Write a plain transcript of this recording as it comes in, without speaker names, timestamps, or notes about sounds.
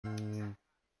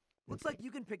Looks like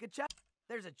you can pick a chart.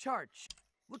 There's a chart.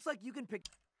 Looks like you can pick.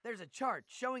 There's a chart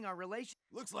showing our relation.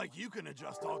 Looks like you can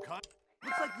adjust all kinds.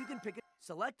 Looks like you can pick it.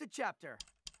 Select a chapter.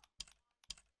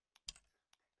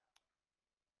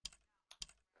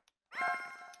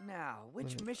 Now,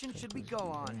 which mission should we go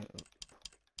on?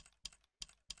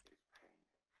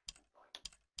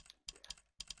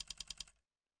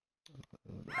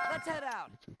 Let's head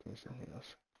out.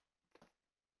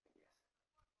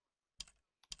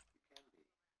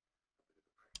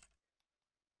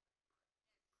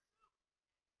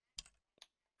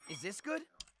 Is this good?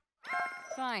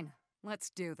 Fine, let's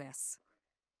do this.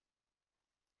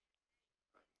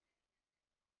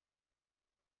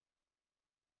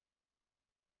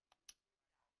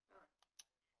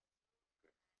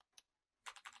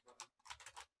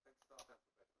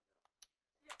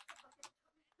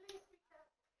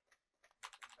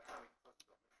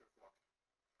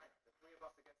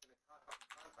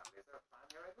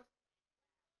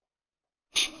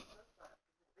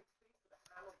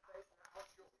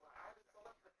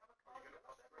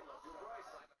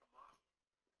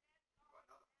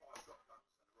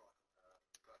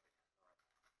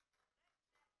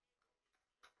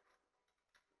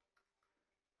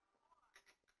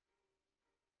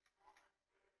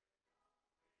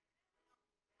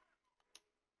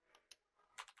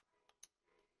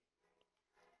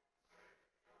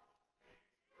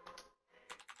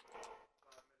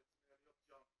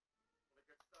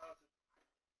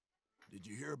 Did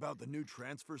you hear about the new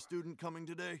transfer student coming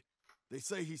today? They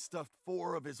say he stuffed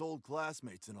 4 of his old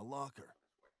classmates in a locker.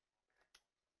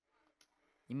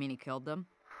 You mean he killed them?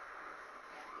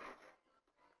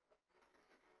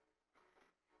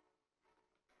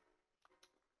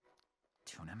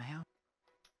 Tuna mayo?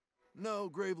 No,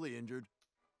 gravely injured.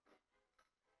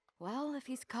 Well, if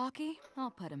he's cocky,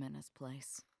 I'll put him in his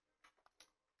place.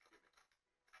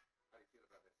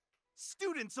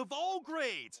 Students of all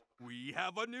grades, we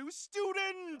have a new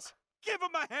student! Give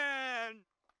him a hand!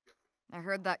 I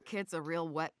heard that kid's a real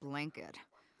wet blanket.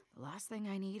 The last thing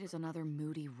I need is another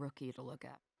moody rookie to look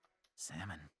at.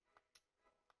 Salmon.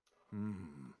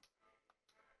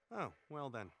 Oh, well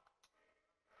then.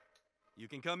 You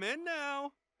can come in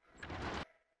now!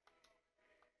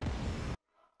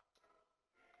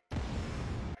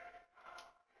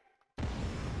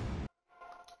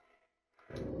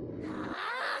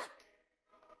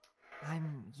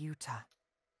 I'm Utah.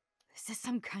 Is this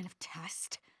some kind of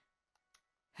test?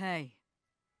 Hey,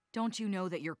 don't you know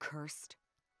that you're cursed?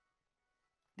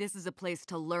 This is a place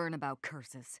to learn about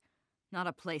curses, not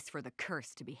a place for the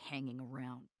curse to be hanging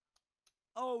around.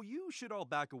 Oh, you should all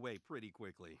back away pretty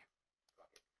quickly.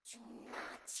 Do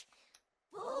not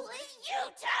bully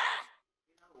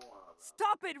Utah!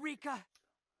 Stop it, Rika!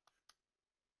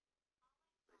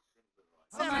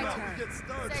 It's my Now turn. we get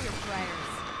started. Say your prayers.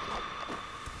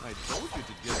 I told you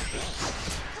to get back.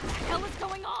 What the hell is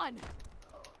going on?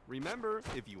 Remember,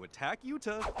 if you attack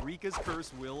Utah, Rika's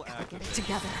curse will Get activate. it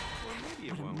together. Or maybe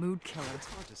it What a won't. mood killer. It's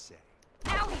hard to say.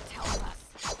 Now he tells us.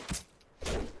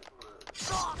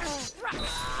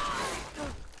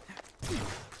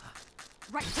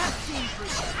 Right, that seems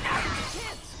rude. Now the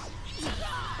kids.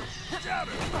 Got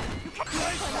her! You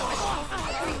can't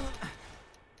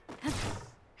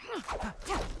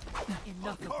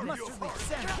Enough Carve of your mustard with heart.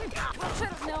 salmon. should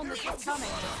have known this was coming.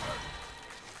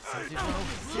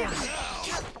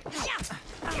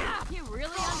 You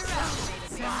really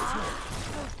underestimated me.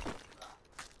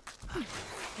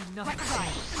 Enough.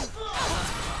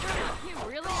 You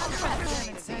really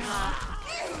underestimated me.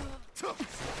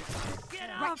 Get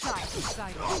Right off! side.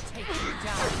 Side will take you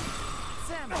down.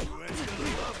 Salmon. You ain't gonna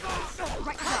love this!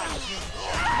 Right side.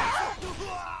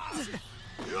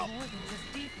 More than just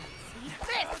defense.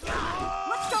 This.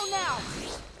 Let's go now.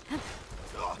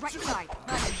 Right side.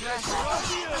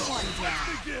 One down.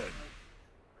 Begin!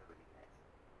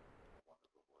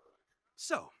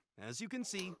 So, as you can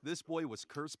see, this boy was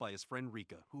cursed by his friend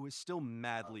Rika, who is still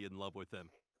madly in love with him.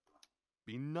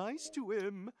 Be nice to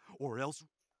him, or else...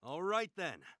 All right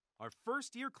then. Our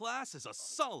first year class is a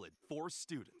solid 4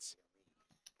 students.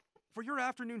 For your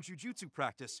afternoon jujutsu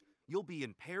practice, you'll be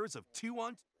in pairs of 2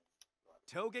 on...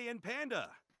 Toge and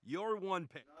Panda, you're 1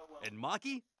 pair. And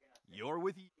Maki, you're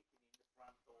with...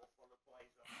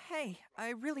 Hey, I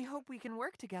really hope we can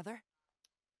work together.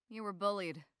 You were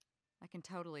bullied. I can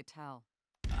totally tell.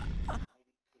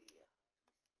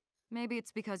 Maybe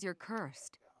it's because you're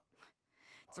cursed.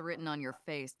 It's written on your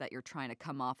face that you're trying to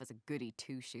come off as a goody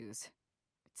two-shoes.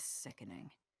 It's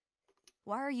sickening.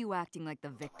 Why are you acting like the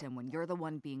victim when you're the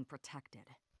one being protected?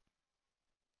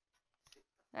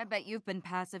 I bet you've been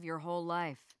passive your whole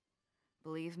life.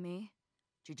 Believe me,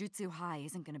 Jujutsu High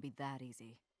isn't gonna be that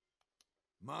easy.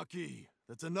 Maki,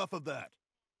 that's enough of that.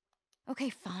 Okay,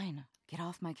 fine. Get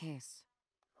off my case.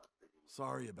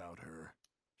 Sorry about her.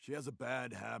 She has a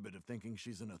bad habit of thinking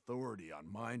she's an authority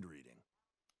on mind reading.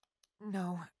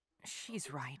 No,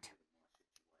 she's right.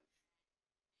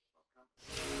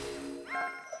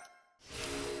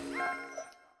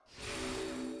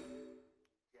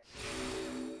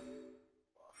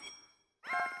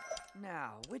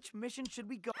 Now, which mission should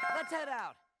we go? Let's head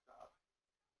out!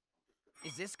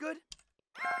 Is this good?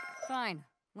 Fine.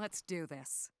 Let's do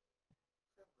this.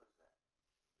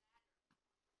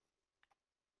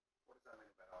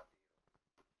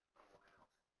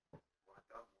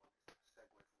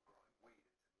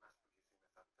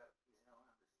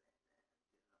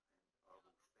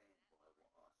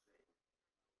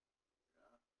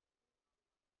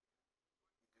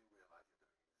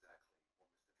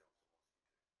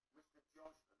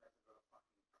 Johnston hasn't got a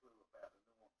fucking clue about the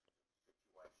nuances of the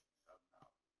situation, so no.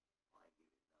 I ain't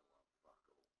giving no one fuck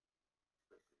all.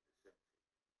 Especially the septic.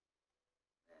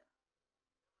 Now,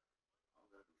 I'm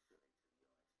gonna be selling to the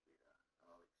highest bidder, and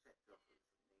I'll accept offers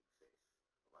in excess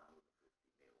of 150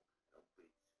 mil,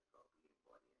 and all bids have got to be in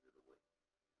by the end of the week.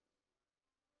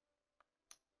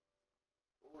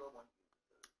 All I want you to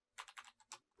do is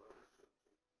well with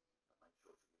Susie, and make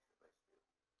sure she gets the best deal.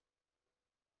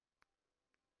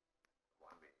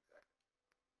 What I mean exactly.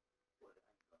 Well, it ain't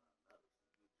gonna notice that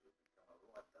you two have become a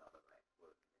right double act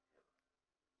working together.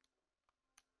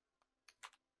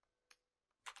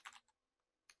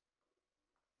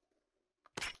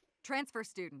 Transfer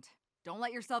student. Don't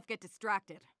let yourself get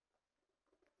distracted.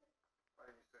 Why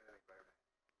didn't you say anything, baby?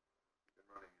 You've been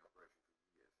running the operation for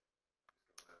years.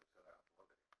 Just gonna let him set out one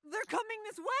day. They're coming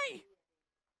this way!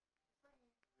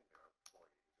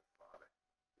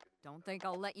 Don't think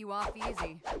I'll let you off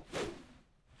easy.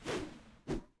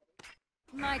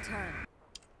 My turn.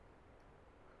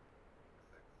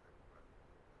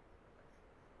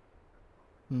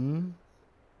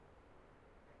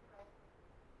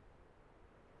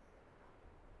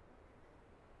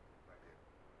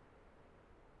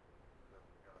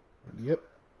 Yep.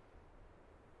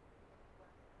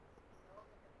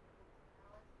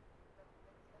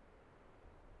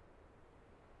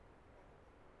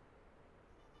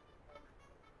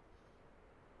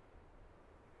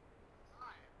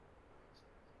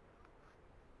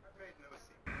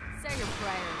 Say your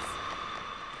prayers.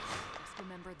 Just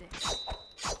remember this.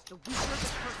 The weaker the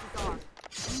curses are,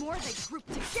 the more they group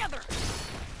together!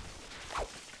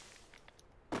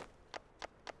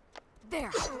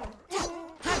 There!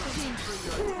 I've seen through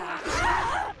your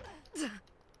attack.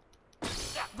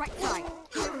 Right side.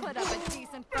 Put up a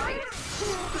decent fight.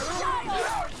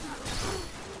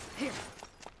 Here.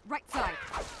 Right side.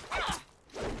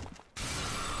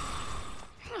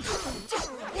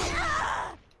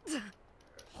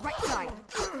 Right side.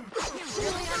 You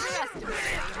really underestimated me.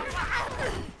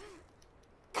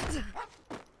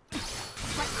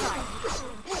 Right side.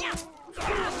 You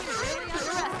really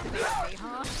underestimated me,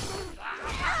 huh?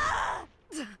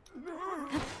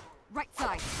 Right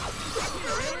side. You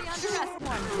really underestimated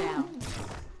one down.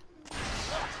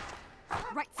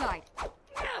 Right side.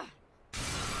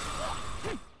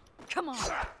 Come on.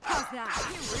 How's that?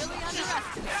 You really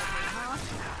underestimated me, huh?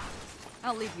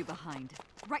 I'll leave you behind.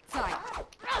 Right side.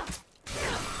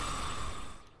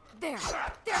 There.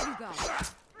 There you go.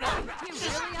 You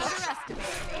really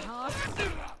underestimated me, huh?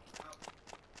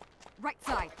 Right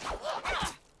side.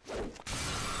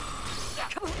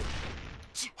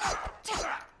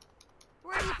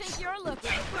 Where do you think you're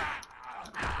looking?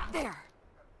 There.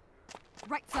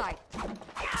 Right side.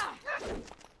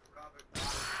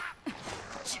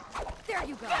 There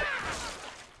you go.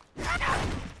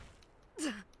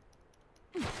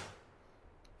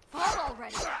 Fall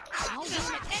already. I'll win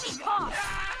at any cost.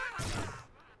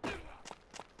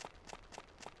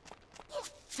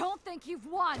 Don't think you've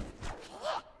won.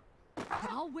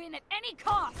 I'll win at any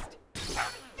cost.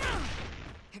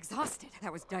 Exhausted.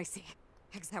 That was dicey.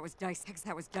 That was dice.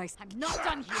 That was dice. I'm not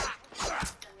done here.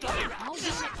 I'll win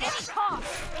at any cost.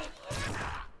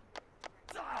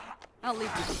 I'll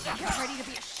leave you. Get ready to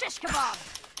be a shish kebab.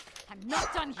 I'm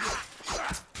not done here.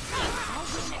 I'll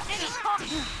win at any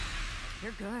cost.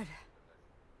 You're good.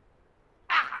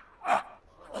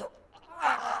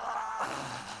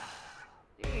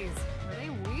 Jeez, are they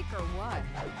weak or what?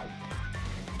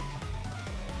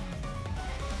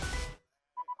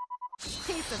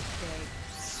 Piece of cake.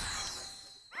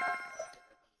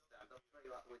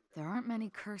 There aren't many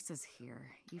curses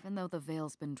here, even though the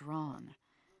veil's been drawn.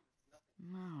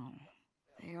 No,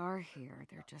 they are here.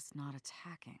 They're just not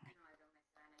attacking.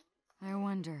 I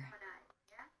wonder,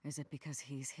 is it because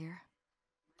he's here?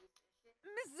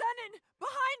 Miss Zenon!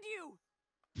 Behind you!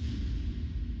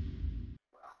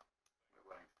 Well, we're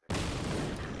willing to take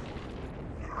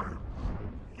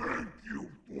Thank you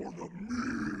for the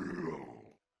meal!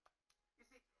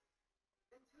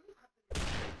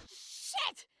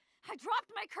 Shit! I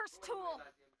dropped my cursed tool!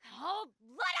 Oh,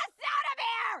 let us out of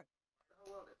here!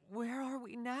 Where are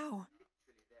we now?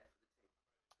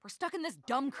 We're stuck in this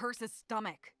dumb curse's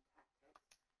stomach.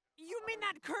 You mean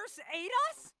that curse ate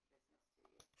us?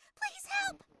 Please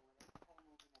help!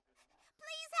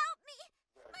 Please help me!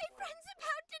 My friend's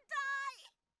about to die!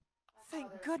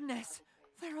 Thank goodness.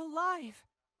 They're alive.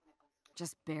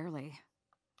 Just barely.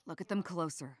 Look at them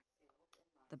closer.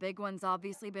 The big one's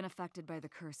obviously been affected by the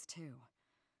curse, too.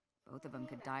 Both of them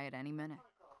could die at any minute.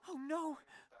 Oh no.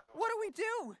 What do we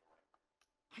do?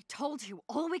 I told you,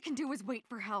 all we can do is wait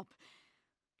for help.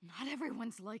 Not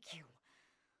everyone's like you.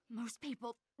 Most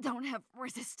people don't have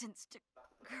resistance to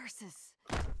curses.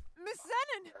 Miss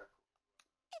Zenon!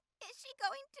 Is she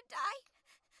going to die?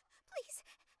 Please,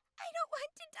 I don't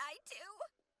want to die too.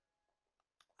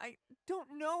 I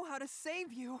don't know how to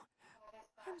save you.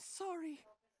 I'm sorry.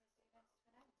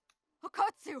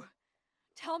 Okatsu!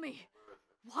 Tell me,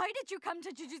 why did you come to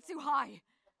Jujutsu High?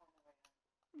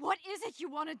 What is it you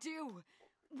want to do?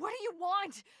 What do you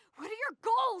want? What are your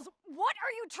goals? What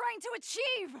are you trying to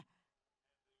achieve?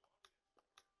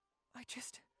 I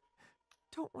just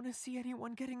don't want to see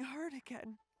anyone getting hurt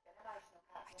again.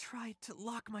 I tried to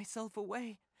lock myself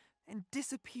away and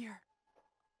disappear.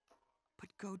 But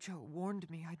Gojo warned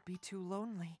me I'd be too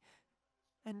lonely,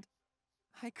 and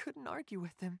I couldn't argue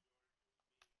with him.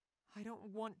 I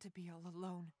don't want to be all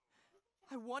alone.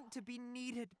 I want to be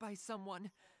needed by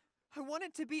someone. I want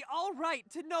it to be all right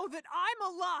to know that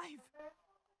I'm alive.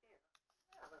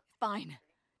 Fine.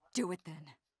 Do it then.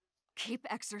 Keep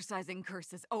exercising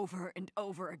curses over and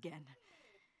over again.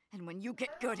 And when you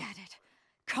get good at it,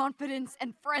 confidence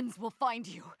and friends will find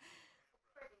you.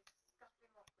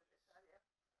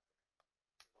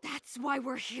 That's why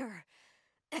we're here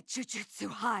at Jujutsu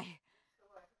High.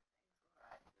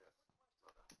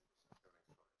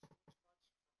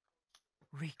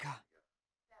 Rika,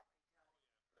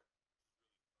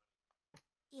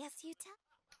 Yes, Yuta?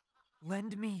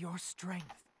 lend me your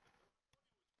strength.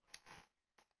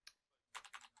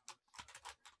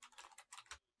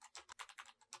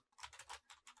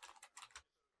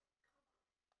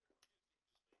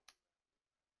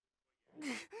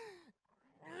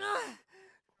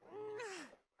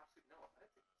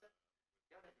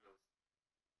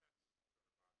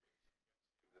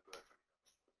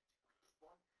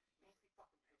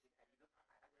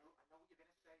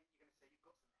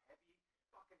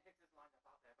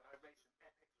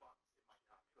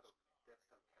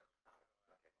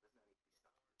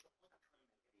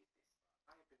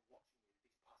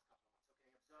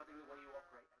 Observing the way you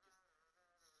operate and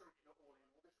just soaking it all in.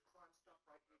 All this crime stuff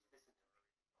right here. Listen to me.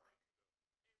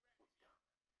 Right? We're done.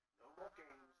 No more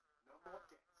games. No more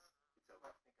debts. It's over.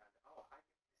 I think oh, I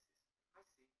get this. I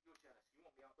see. You're jealous. You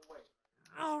want me out the way.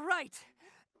 All right.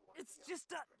 It's just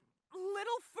a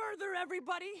little further,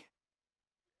 everybody.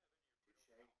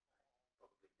 Touche.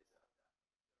 Probably deserve that.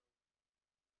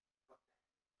 But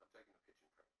I'm taking a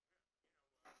pitching training.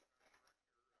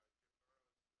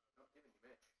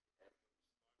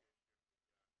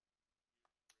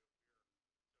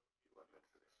 Not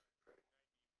giving you much.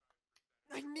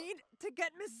 I need to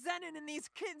get Miss Zenon and these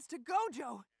kids to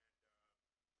Gojo.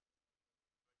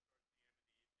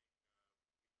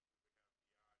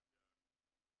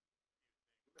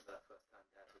 Remember that first time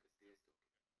Dad took us deer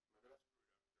stalking? Remember that?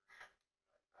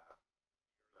 No,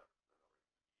 not really.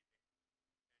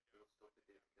 We all stalked the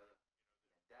deer together.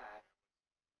 And Dad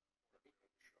let me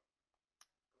take the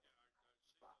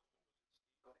shot.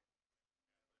 Got it.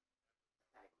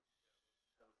 Dad was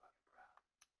so fucking proud.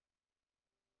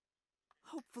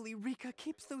 Hopefully Rika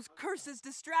keeps those curses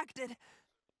distracted. And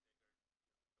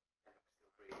I'm still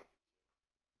breathing.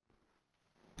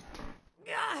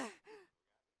 Ah!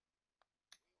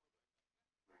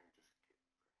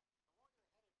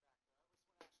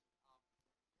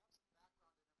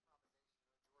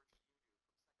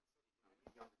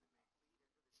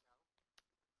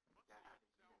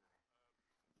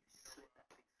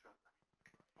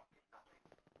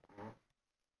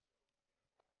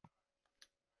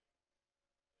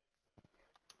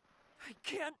 I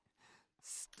can't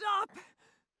stop.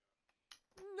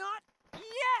 Not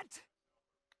yet.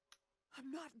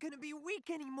 I'm not gonna be weak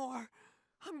anymore.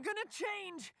 I'm gonna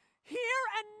change here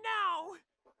and now.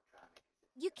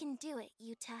 You can do it,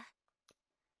 Yuta.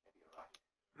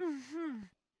 Mm-hmm.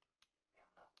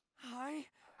 I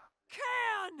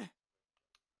can.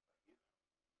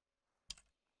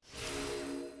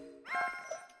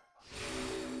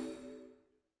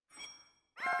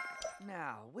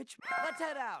 Now, let's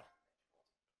head out.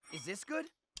 Is this good?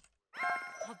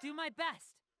 I'll do my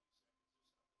best.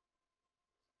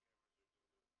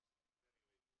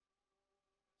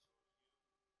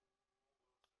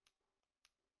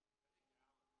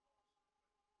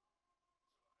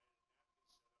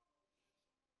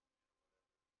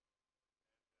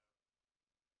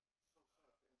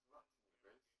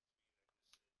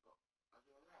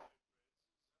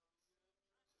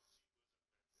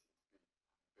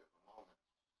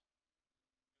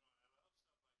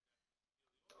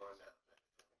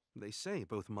 They say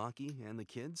both Maki and the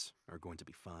kids are going to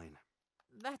be fine.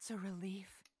 That's a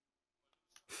relief.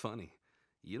 Funny,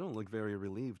 you don't look very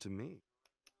relieved to me.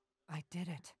 I did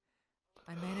it.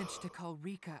 I managed to call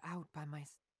Rika out by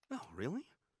myself. Oh, really?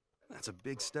 That's a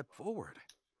big step forward.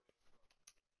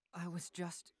 I was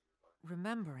just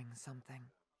remembering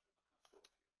something.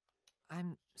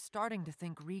 I'm starting to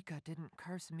think Rika didn't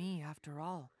curse me after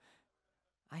all.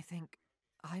 I think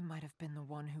I might have been the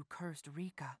one who cursed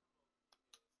Rika.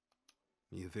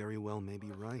 You very well may be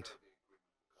right.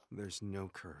 There's no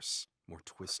curse more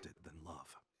twisted than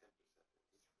love.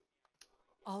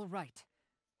 All right.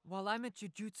 While I'm at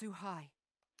Jujutsu High,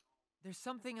 there's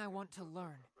something I want to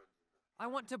learn. I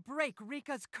want to break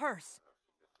Rika's curse.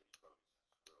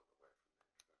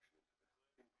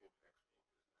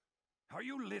 Are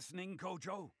you listening,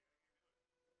 Gojo?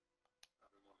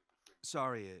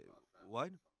 Sorry,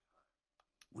 what?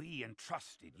 We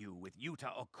entrusted you with Yuta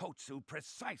Okotsu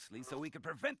precisely so we could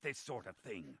prevent this sort of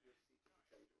thing.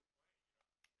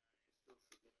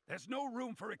 There's no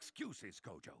room for excuses,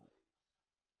 Gojo.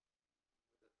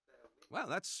 Well,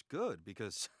 that's good,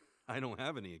 because I don't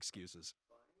have any excuses.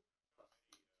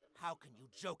 How can you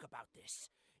joke about this?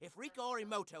 If Rika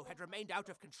Orimoto had remained out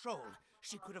of control,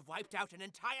 she could have wiped out an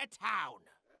entire town.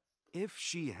 If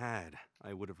she had,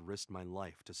 I would have risked my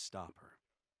life to stop her.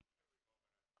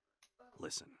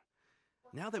 Listen,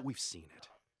 now that we've seen it,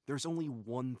 there's only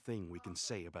one thing we can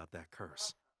say about that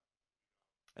curse.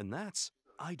 And that's,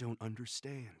 I don't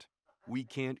understand. We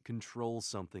can't control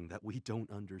something that we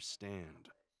don't understand.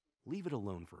 Leave it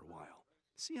alone for a while.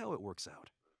 See how it works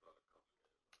out.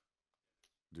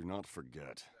 Do not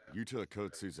forget, Yuta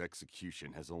Okotsu's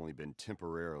execution has only been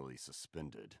temporarily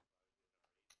suspended.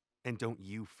 And don't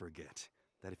you forget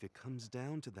that if it comes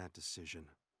down to that decision,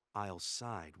 I'll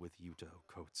side with Yuta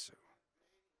Okotsu.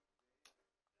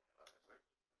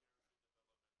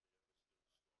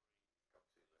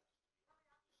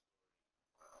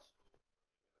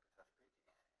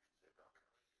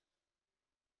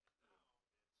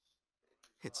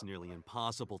 It's nearly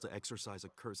impossible to exercise a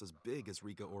curse as big as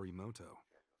Rika Orimoto.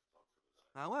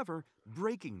 However,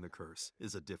 breaking the curse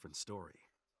is a different story.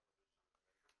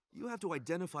 You have to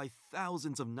identify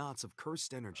thousands of knots of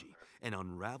cursed energy and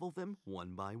unravel them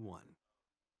one by one.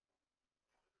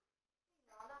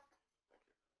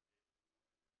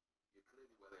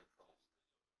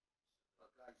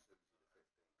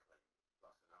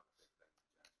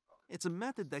 It's a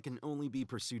method that can only be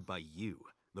pursued by you,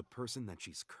 the person that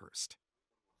she's cursed.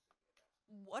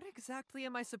 What exactly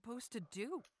am I supposed to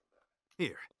do?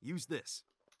 Here, use this.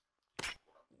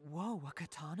 Whoa, a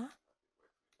katana?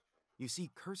 You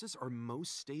see, curses are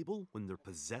most stable when they're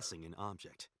possessing an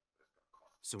object.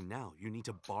 So now you need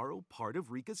to borrow part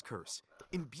of Rika's curse,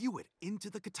 imbue it into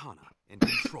the katana, and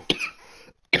control it.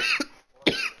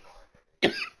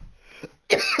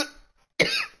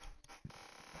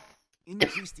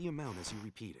 Increase the amount as you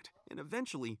repeat it, and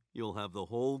eventually you'll have the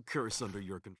whole curse under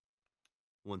your control.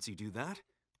 Once you do that,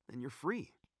 then you're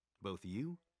free, both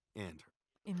you and her.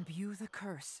 Imbue the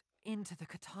curse into the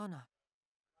katana.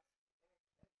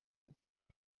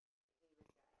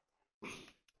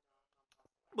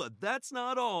 But that's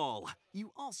not all.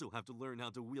 You also have to learn how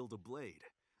to wield a blade.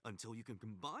 Until you can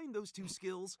combine those two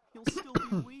skills, you'll still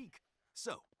be weak.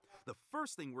 So, the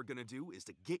first thing we're gonna do is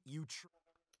to get you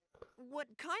What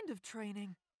kind of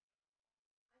training?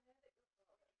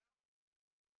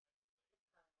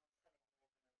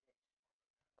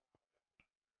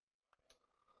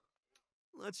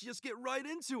 Let's just get right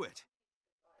into it.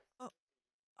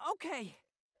 Okay.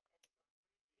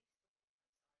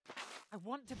 I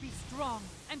want to be strong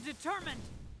and determined.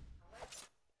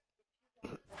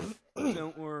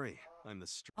 Don't worry, I'm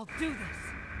the I'll do this.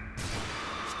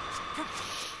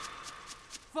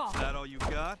 Fall. Is that all you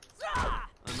got? Ah!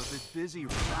 I'm a bit busy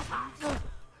right now.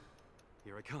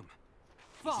 Here I come.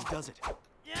 Fall. Easy does it.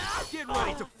 Get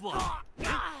ready to fly.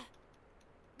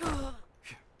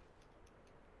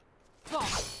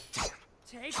 Fall.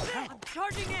 Take this. I'm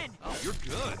charging in. Oh, you're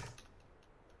good.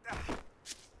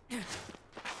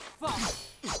 Fall.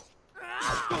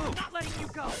 I'm not letting you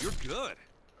go. You're good.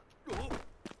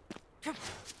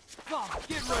 Fall.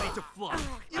 Get ready to fly.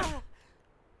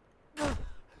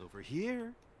 Over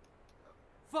here.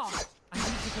 Fall. I need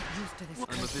to get used to this I'm a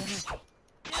cursed bit... energy.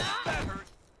 That hurt.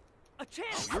 A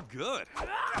chance. Oh, you're good.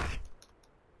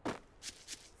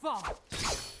 Fall.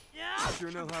 You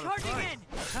sure know how to Charging fight. in.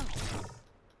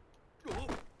 Oh.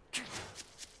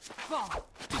 Fall.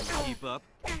 Can you keep up?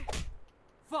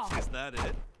 Fall. Is that it? Is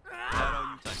that how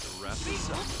you type to wrap this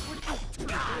up?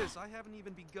 Truth is, I haven't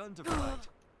even begun to fight.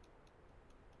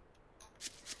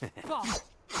 Fall.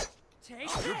 Take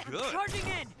Oh, you're it. good. Charging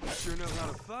in. You sure know how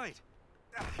to fight.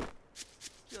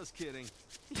 Just kidding.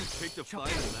 You picked a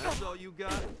fight and that's all you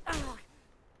got?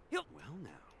 Well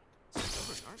now,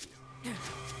 stubborn, aren't you?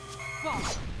 Fall.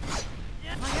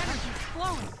 My energy's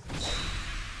flowing.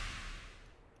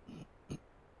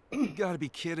 You gotta be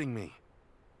kidding me.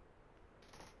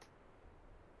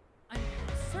 I'm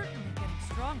certainly getting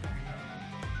stronger.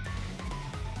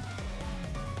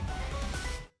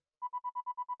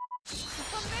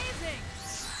 Amazing!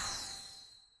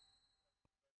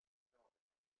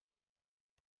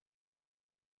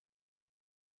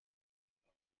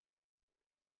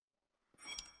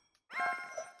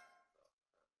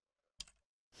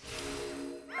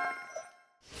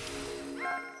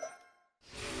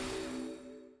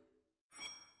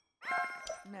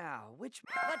 Now, which...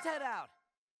 Let's head out.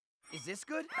 Is this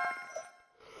good?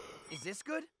 Is this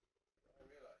good?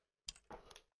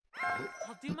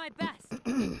 I'll do my best.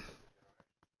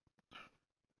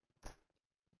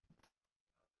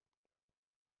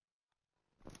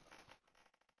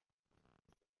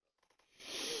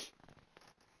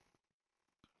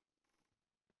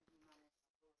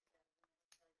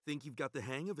 Think you've got the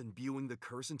hang of imbuing the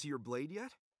curse into your blade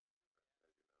yet?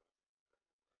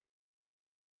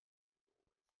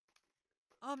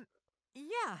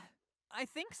 Yeah, I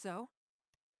think so.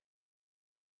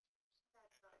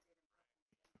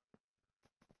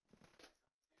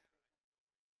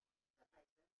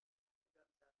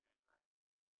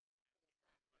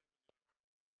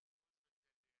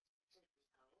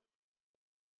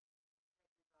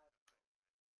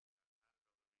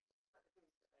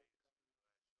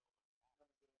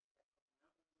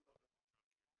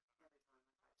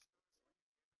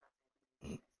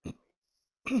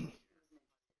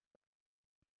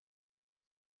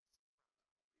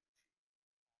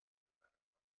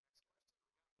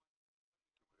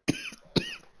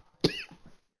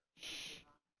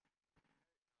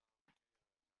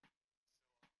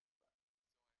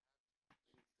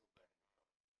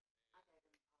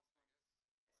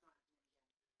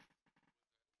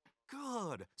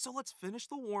 Good. So let's finish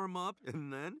the warm-up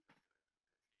and then...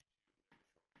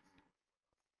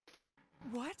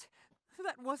 What?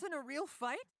 That wasn't a real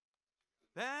fight?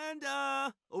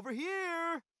 Panda! Over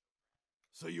here!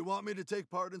 So you want me to take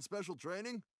part in special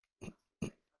training?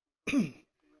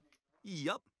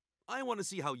 Yup. I want to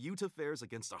see how Yuta fares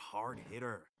against a hard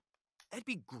hitter. It'd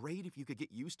be great if you could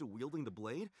get used to wielding the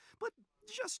blade, but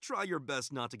just try your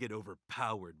best not to get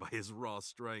overpowered by his raw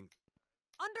strength.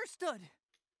 Understood.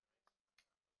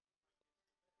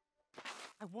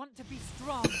 I want to be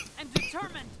strong and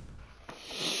determined.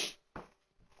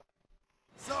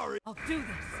 Sorry. I'll do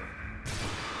this.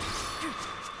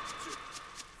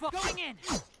 Going in.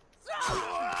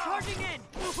 Charging in.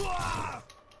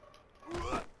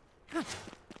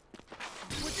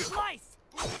 With slice.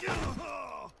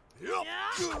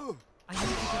 I need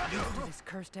to get used to this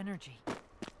cursed energy.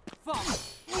 Fall.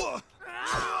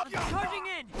 Charging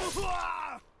in.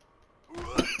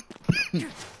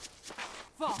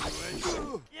 Fall.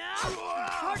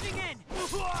 Charging in.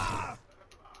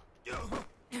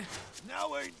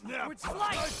 Now ain't nap.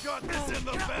 Slice. I've got this in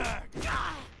the bag.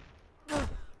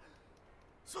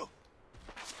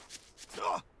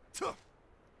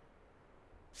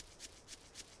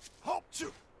 Help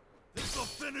you. This'll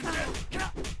finish it.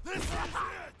 This is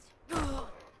it.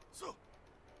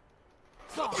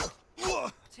 Fall.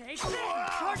 Take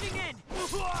that. Charging in.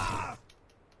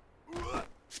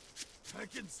 I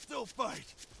can still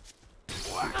fight.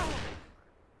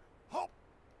 Help.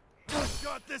 I've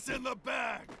got this in the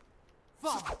bag.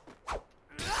 Fall.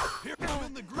 Here, I'm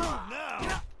in the groove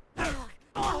now. The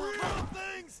real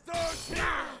thing starts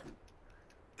here.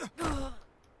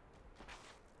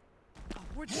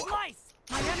 Upward slice.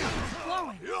 My energy's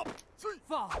flowing.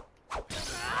 Fall.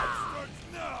 Starts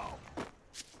now.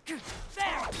 There.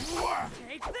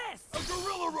 Take this. A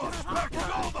gorilla rush back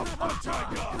with all the punch I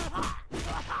got.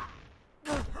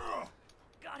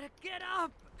 Gotta get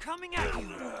up. Coming at you.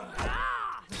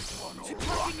 Ah!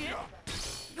 Charging it.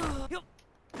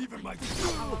 Even my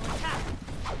I'll attack.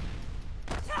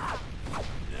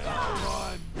 now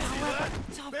run. See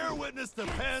that? Bear witness to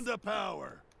panda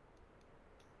power.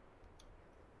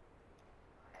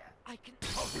 I can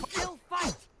still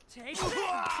fight! Take this!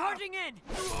 Charging in!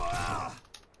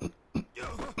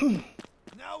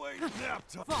 Now ain't nap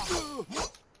time. Fall.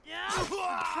 Yeah!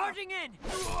 Charging in!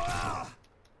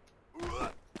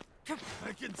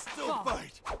 I can still Fall.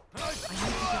 fight. I need to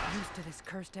get used to this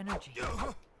cursed energy.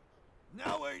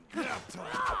 Now ain't nap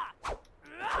time.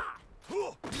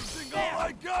 Using all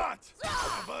I got.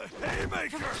 I'm a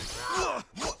haymaker.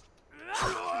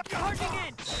 Charging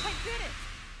in! I did it!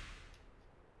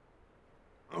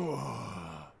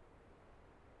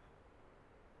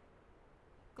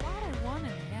 Glad I won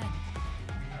in the end.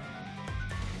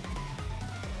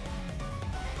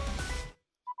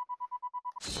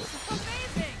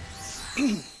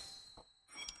 Amazing!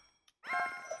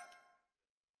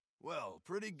 Well,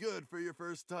 pretty good for your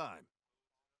first time.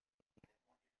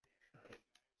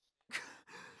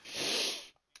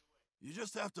 You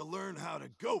just have to learn how to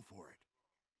go for it.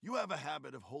 You have a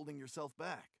habit of holding yourself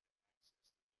back.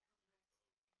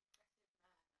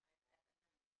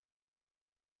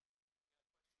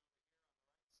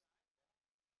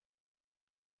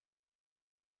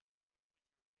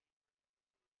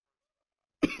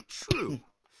 True.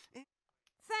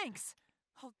 Thanks!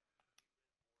 I'll...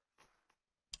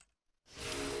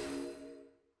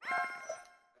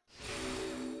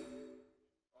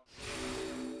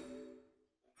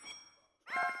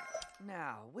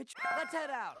 Now, which... Let's head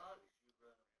out.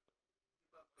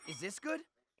 Is this good?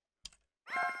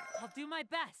 I'll do my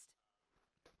best.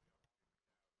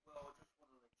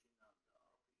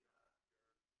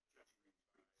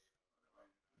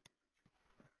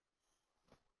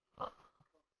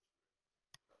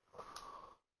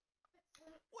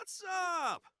 What's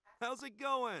up? How's it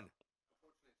going?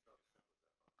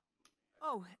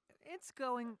 Oh, it's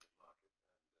going...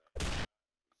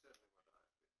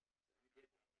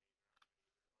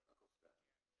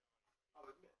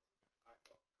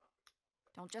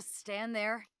 Don't just stand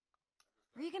there.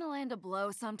 Are you gonna land a blow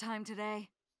sometime today?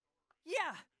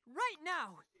 Yeah, right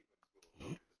now!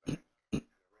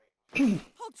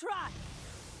 I'll try!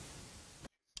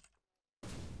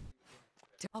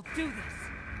 I'll do this!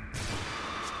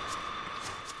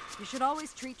 You should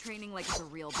always treat training like it's a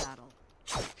real battle.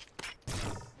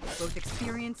 Both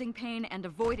experiencing pain and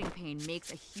avoiding pain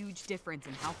makes a huge difference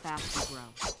in how fast you grow.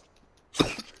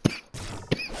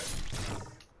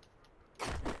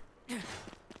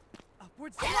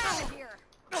 Upwards! Get out of here!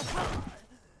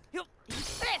 He'll...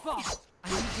 Fall! I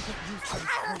need to get used to this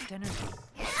cursed energy.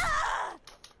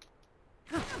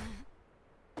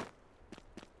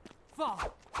 Fall!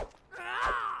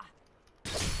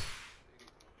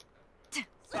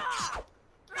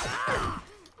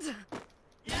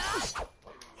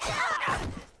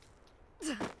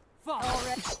 Fall!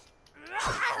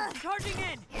 Charging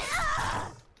in!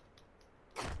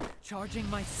 Charging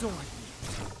my sword.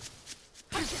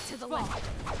 Punch it to the leg.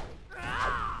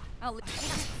 I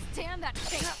can't stand that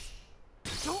face.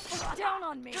 Don't look down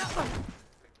on me. You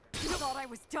thought I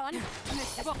was done?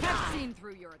 I've seen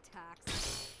through your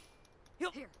attacks.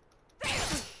 Here.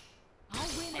 I'll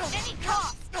win at any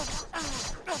cost.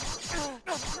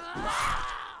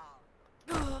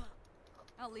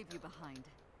 I'll leave you behind.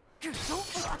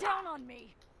 Don't look down on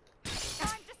me.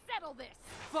 Time to settle this.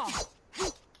 Fall!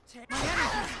 My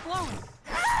energy's flowing!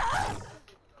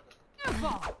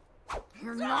 Fall!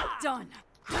 You're not done.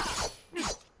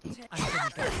 I'm gonna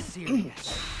get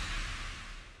serious.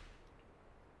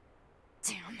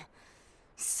 Damn.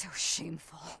 So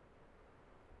shameful.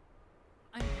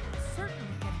 I'm certainly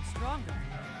getting stronger.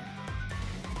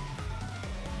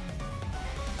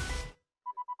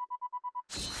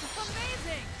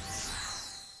 Amazing!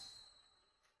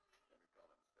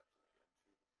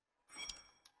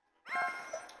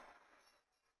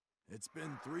 It's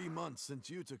been 3 months since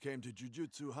Yuta came to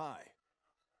Jujutsu High.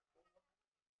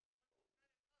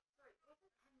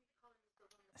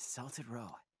 Salted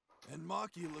roe. And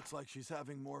Maki looks like she's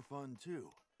having more fun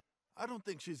too. I don't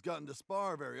think she's gotten to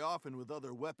spar very often with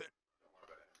other weapons.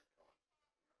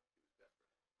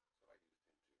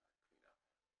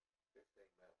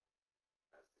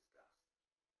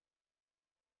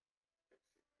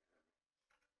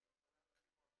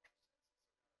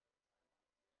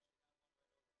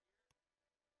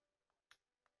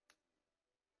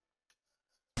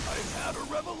 I've had a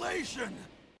revelation!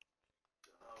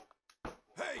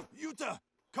 Hey, Yuta!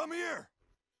 Come here!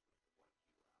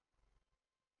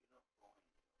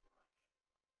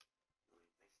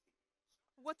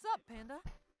 What's up, Panda?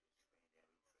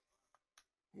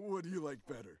 What do you like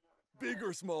better? Big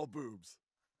or small boobs?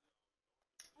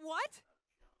 What?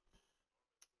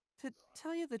 To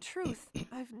tell you the truth,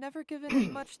 I've never given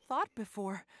it much thought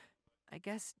before. I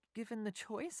guess, given the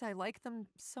choice, I like them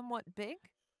somewhat big?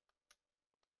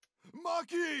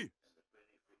 Maki!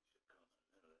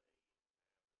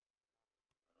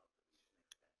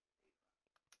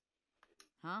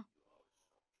 Huh?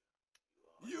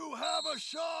 You have a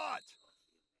shot!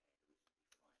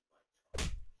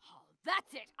 Oh,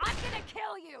 that's it! I'm gonna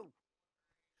kill you!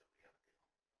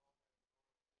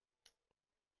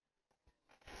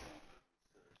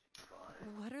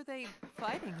 What are they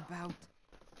fighting about?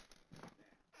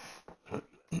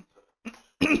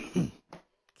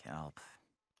 Kelp.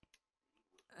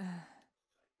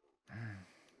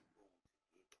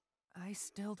 I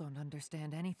still don't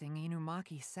understand anything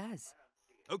Inumaki says.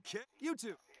 Okay, you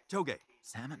two. Toge,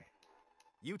 Salmon.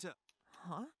 Yuta.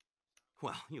 Huh?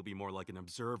 Well, you'll be more like an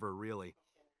observer, really.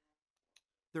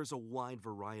 There's a wide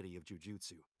variety of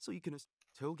jujutsu, so you can...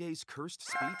 Toge's cursed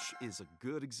speech is a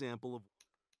good example of...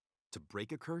 To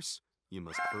break a curse, you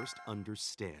must first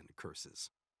understand curses.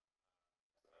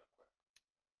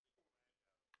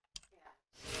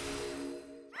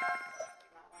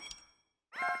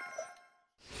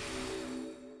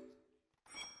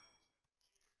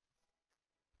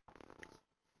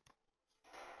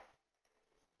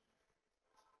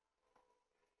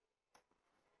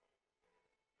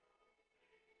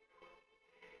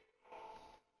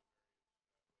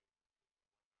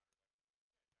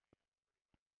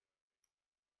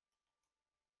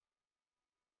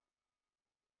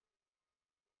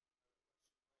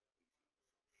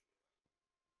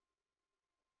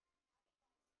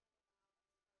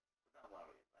 Don't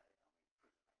worry about it.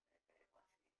 I mean, prison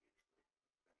ain't there,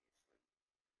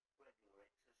 plenty of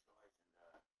sleep,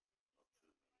 regular exercise, and not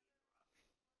too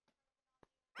many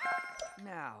interruptions.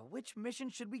 Now, which mission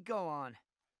should we go on?